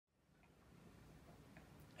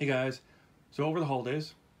Hey guys, so over the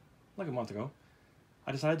holidays, like a month ago,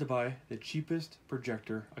 I decided to buy the cheapest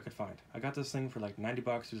projector I could find. I got this thing for like 90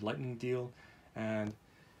 bucks, it was a lightning deal, and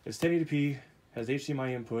it's 1080p, has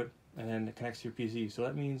HDMI input, and then it connects to your PC, so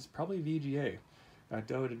that means probably VGA. I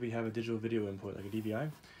doubt we have a digital video input like a DVI.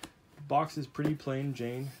 The box is pretty plain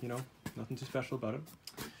Jane, you know, nothing too special about it.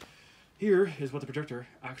 Here is what the projector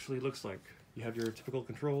actually looks like. You have your typical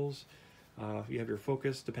controls, you have your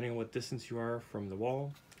focus depending on what distance you are from the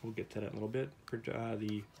wall. We'll get to that in a little bit.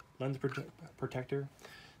 The lens protector.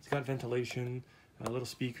 It's got ventilation, a little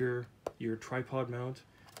speaker, your tripod mount,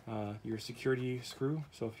 your security screw.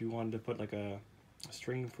 So if you wanted to put like a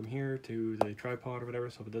string from here to the tripod or whatever,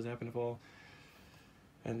 so if it does happen to fall,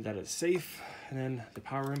 and that it's safe. And then the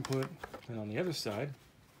power input. And on the other side,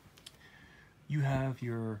 you have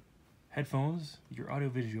your headphones, your audio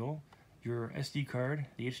visual, your SD card,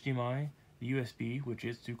 the HDMI, the USB, which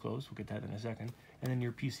is too close, we'll get that in a second, and then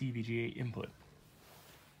your PC VGA input.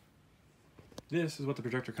 This is what the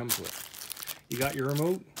projector comes with. You got your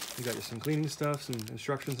remote, you got some cleaning stuff, some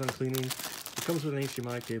instructions on cleaning. It comes with an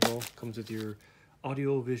HDMI cable, comes with your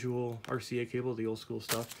audio visual RCA cable, the old school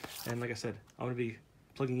stuff, and like I said, I'm going to be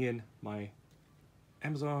plugging in my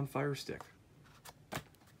Amazon Fire Stick.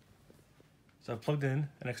 So I've plugged in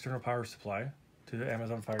an external power supply to the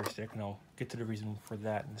Amazon Fire Stick, and I'll get to the reason for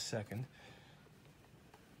that in a second.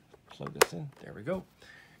 Plug this in, there we go.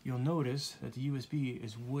 You'll notice that the USB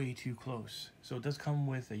is way too close. So it does come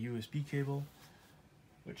with a USB cable,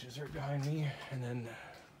 which is right behind me, and then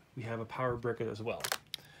we have a power brick as well.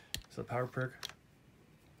 So the power brick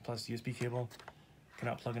plus USB cable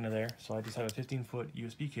cannot plug into there, so I just have a 15-foot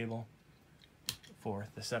USB cable for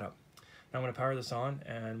the setup. Now I'm going to power this on,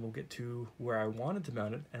 and we'll get to where I wanted to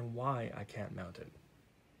mount it and why I can't mount it.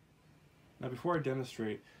 Now before I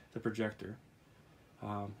demonstrate the projector,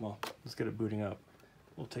 well, let's get it booting up.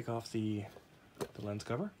 We'll take off the lens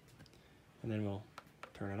cover, and then we'll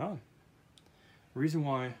turn it on. The reason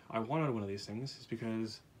why I wanted one of these things is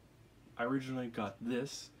because I originally got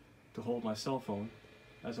this to hold my cell phone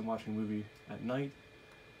as I'm watching a movie at night,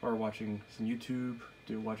 or watching some YouTube,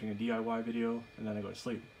 watching a DIY video, and then I go to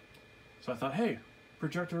sleep. So I thought, hey,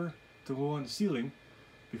 projector to go on the ceiling,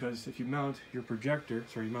 because if you mount your projector,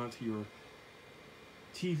 sorry, you mount your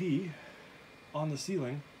TV on the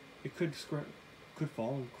ceiling, it could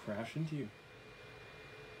fall and crash into you.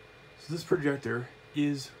 So this projector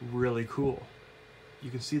is really cool.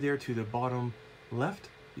 You can see there to the bottom left,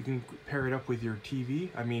 you can pair it up with your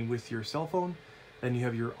TV, with your cell phone. Then you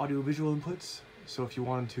have your audio-visual inputs. So if you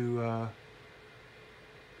wanted to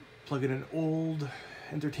plug in an old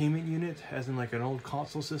entertainment unit, as in like an old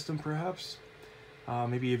console system perhaps,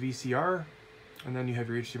 maybe a VCR, and then you have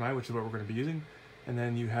your HDMI, which is what we're going to be using. And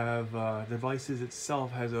then you have the devices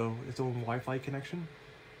itself has its own Wi-Fi connection,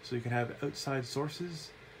 so you can have outside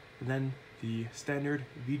sources, and then the standard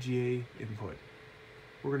VGA input.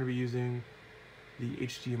 We're going to be using the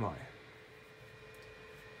HDMI.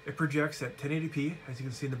 It projects at 1080p, as you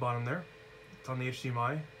can see in the bottom there. It's on the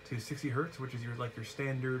HDMI to 60 Hertz, which is your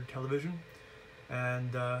standard television.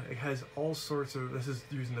 And it has all sorts of, this is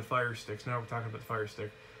using the Fire Sticks, now we're talking about the Fire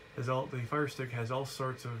Stick. The Fire Stick has all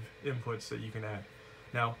sorts of inputs that you can add.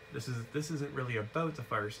 Now, this isn't really about the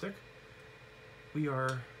Fire Stick. We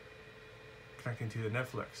are connecting to the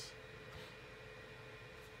Netflix.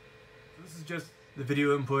 This is just the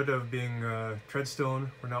video input of being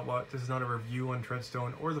Treadstone. This is not a review on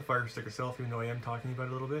Treadstone or the Fire Stick itself, even though I am talking about it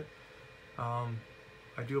a little bit.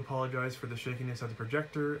 I do apologize for the shakiness of the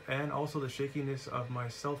projector and also the shakiness of my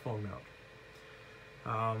cell phone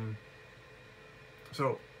mount.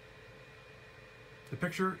 So the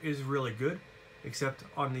picture is really good, except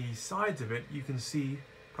on the sides of it you can see,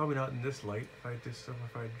 probably not in this light,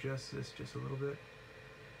 if I adjust this just a little bit.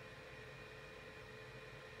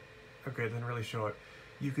 Okay, it doesn't really show it.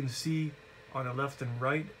 You can see on the left and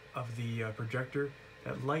right of the projector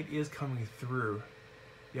that light is coming through.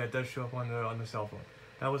 Yeah, it does show up on the cell phone.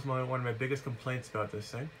 That was one of my biggest complaints about this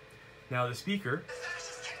thing. Now the speaker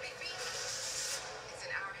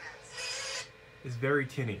is very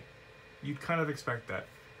tinny. You'd kind of expect that.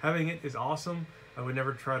 Having it is awesome. I would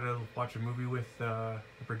never try to watch a movie with a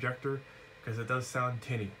projector because it does sound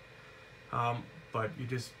tinny. But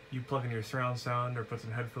you plug in your surround sound or put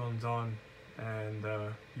some headphones on, and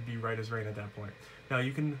you'd be right as rain at that point. Now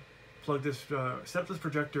you can plug this, set up this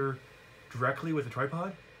projector directly with a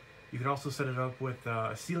tripod. You can also set it up with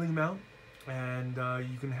a ceiling mount, and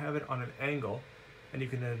you can have it on an angle, and you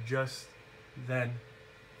can adjust then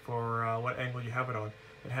for what angle you have it on.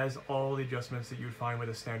 It has all the adjustments that you would find with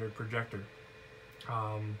a standard projector.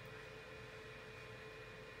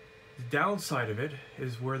 downside of it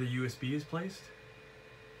is where the USB is placed,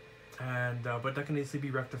 and but that can easily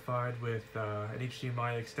be rectified with an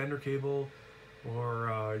HDMI extender cable,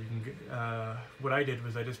 or you can get, what I did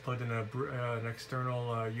was I just plugged in an external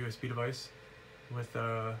USB device with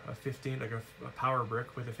a 15, like a power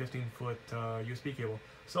brick with a 15-foot USB cable.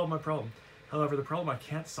 Solved my problem. However, the problem I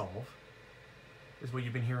can't solve is what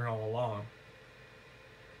you've been hearing all along,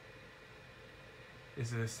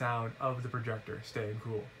 is the sound of the projector staying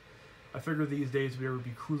cool. I figured these days there would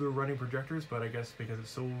be cooler running projectors, but I guess because it's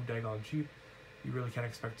so daggone cheap, you really can't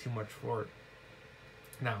expect too much for it.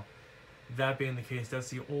 Now, that being the case, that's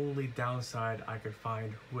the only downside I could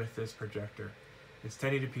find with this projector. It's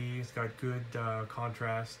 1080p, it's got good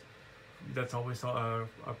contrast. That's always a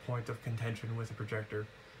point of contention with a projector.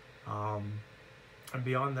 And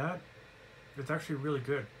beyond that, it's actually really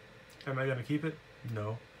good. Am I gonna keep it?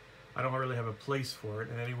 No. I don't really have a place for it,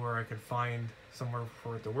 and anywhere I could find somewhere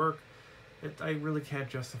for it to work, I really can't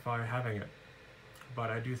justify having it. But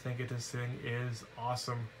I do think this thing is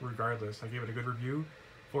awesome regardless. I gave it a good review,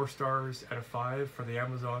 4 stars out of 5 for the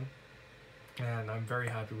Amazon, and I'm very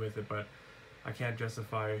happy with it, but I can't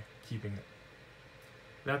justify keeping it.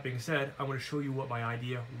 That being said, I'm going to show you what my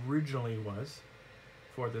idea originally was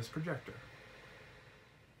for this projector.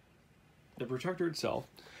 The projector itself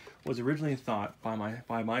was originally thought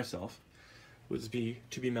by myself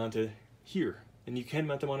to be mounted here, and you can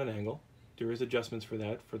mount them on an angle. There is adjustments for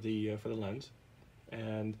that for the lens,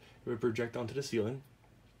 and it would project onto the ceiling.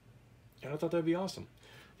 And I thought that'd be awesome.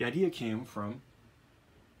 The idea came from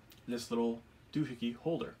this little doohickey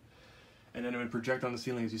holder, and then it would project on the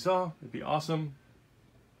ceiling as you saw. It'd be awesome,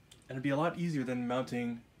 and it'd be a lot easier than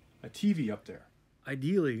mounting a TV up there.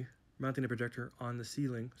 Ideally, mounting a projector on the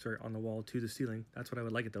ceiling, on the wall to the ceiling, that's what I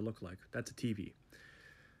would like it to look like. That's a TV.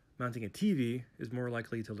 Mounting a TV is more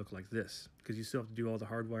likely to look like this, because you still have to do all the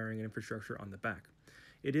hardwiring and infrastructure on the back.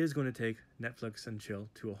 It is going to take Netflix and chill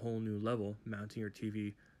to a whole new level, mounting your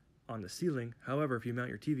TV on the ceiling. However, if you mount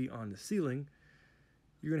your TV on the ceiling,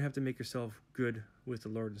 you're going to have to make yourself good with the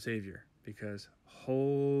Lord and Savior, because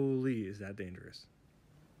holy is that dangerous.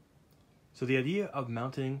 So the idea of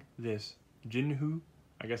mounting this Jinhoo,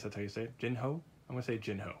 I guess that's how you say it, Jinhoo? I'm going to say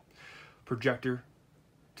Jinhoo projector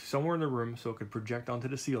somewhere in the room so it could project onto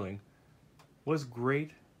the ceiling was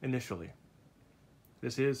great initially.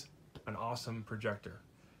 This is an awesome projector.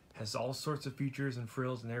 Has all sorts of features and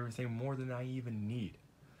frills and everything, more than I even need.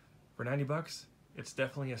 For 90 bucks, it's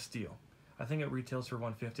definitely a steal. I think it retails for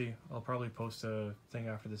 150. I'll probably post a thing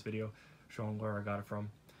after this video showing where I got it from.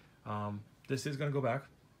 This is going to go back.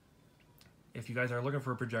 If you guys are looking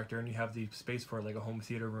for a projector and you have the space for it, like a home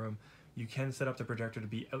theater room, you can set up the projector to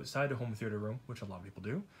be outside the home theater room, which a lot of people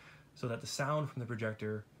do, so that the sound from the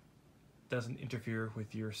projector doesn't interfere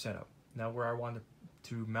with your setup. Now, where I wanted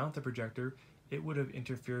to mount the projector, it would have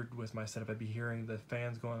interfered with my setup. I'd be hearing the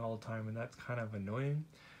fans going all the time, and that's kind of annoying.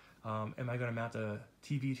 Am I going to mount a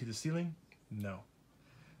TV to the ceiling? No.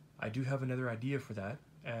 I do have another idea for that,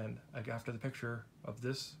 and after the picture of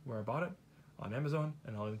this, where I bought it on Amazon,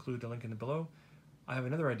 and I'll include the link in the below, I have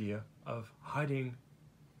another idea of hiding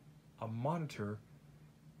a monitor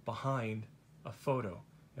behind a photo.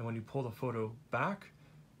 And when you pull the photo back,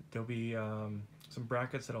 there'll be some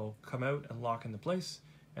brackets that'll come out and lock into place,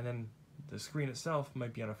 and then the screen itself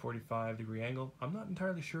might be on a 45-degree angle. I'm not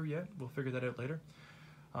entirely sure yet. We'll figure that out later.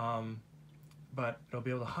 But it'll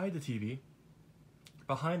be able to hide the TV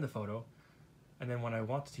behind the photo, and then when I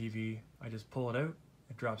want the TV, I just pull it out,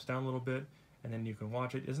 it drops down a little bit, and then you can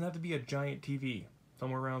watch it. It doesn't have to be a giant TV,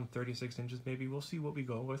 somewhere around 36 inches maybe. We'll see what we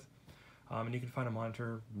go with. And you can find a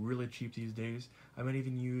monitor really cheap these days. I might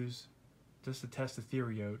even use, just to test the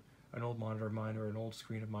theory out, an old monitor of mine or an old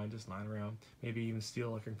screen of mine just lying around. Maybe even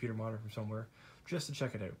steal a computer monitor from somewhere just to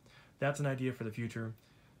check it out. That's an idea for the future.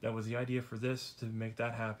 That was the idea for this, to make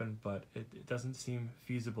that happen, but it doesn't seem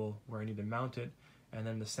feasible where I need to mount it and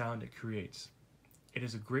then the sound it creates. It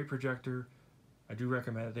is a great projector. I do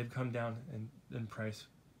recommend it. They've come down in price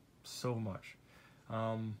so much.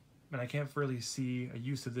 And I can't really see a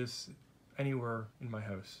use of this anywhere in my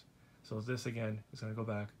house. So this, again, is going to go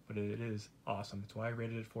back, but it is awesome. It's why I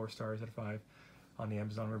rated it 4 stars out of 5 on the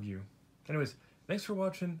Amazon review. Anyways, thanks for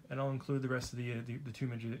watching, and I'll include the rest of the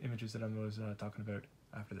 2 images that I was talking about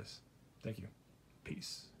after this. Thank you.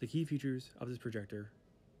 Peace. The key features of this projector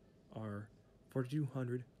are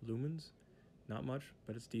 4200 lumens, not much,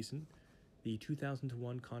 but it's decent. The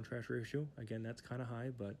 2000:1 contrast ratio, again, that's kind of high,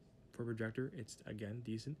 but for a projector, it's, again,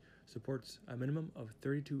 decent. Supports a minimum of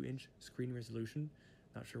 32-inch screen resolution.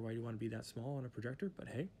 Not sure why you want to be that small on a projector, but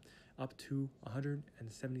hey, up to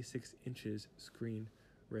 176 inches screen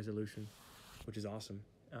resolution, which is awesome.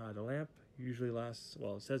 The lamp usually lasts,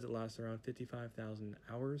 well, it says it lasts around 55,000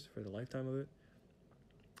 hours for the lifetime of it.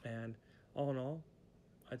 And all in all,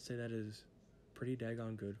 I'd say that is pretty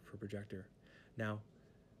daggone good for a projector. Now,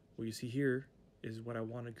 what you see here is what I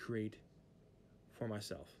want to create for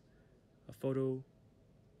myself. A photo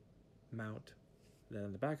mount, then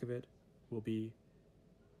on the back of it will be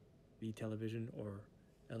the television or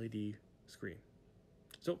LED screen.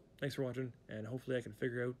 So, thanks for watching, and hopefully I can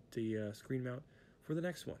figure out the screen mount for the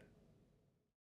next one.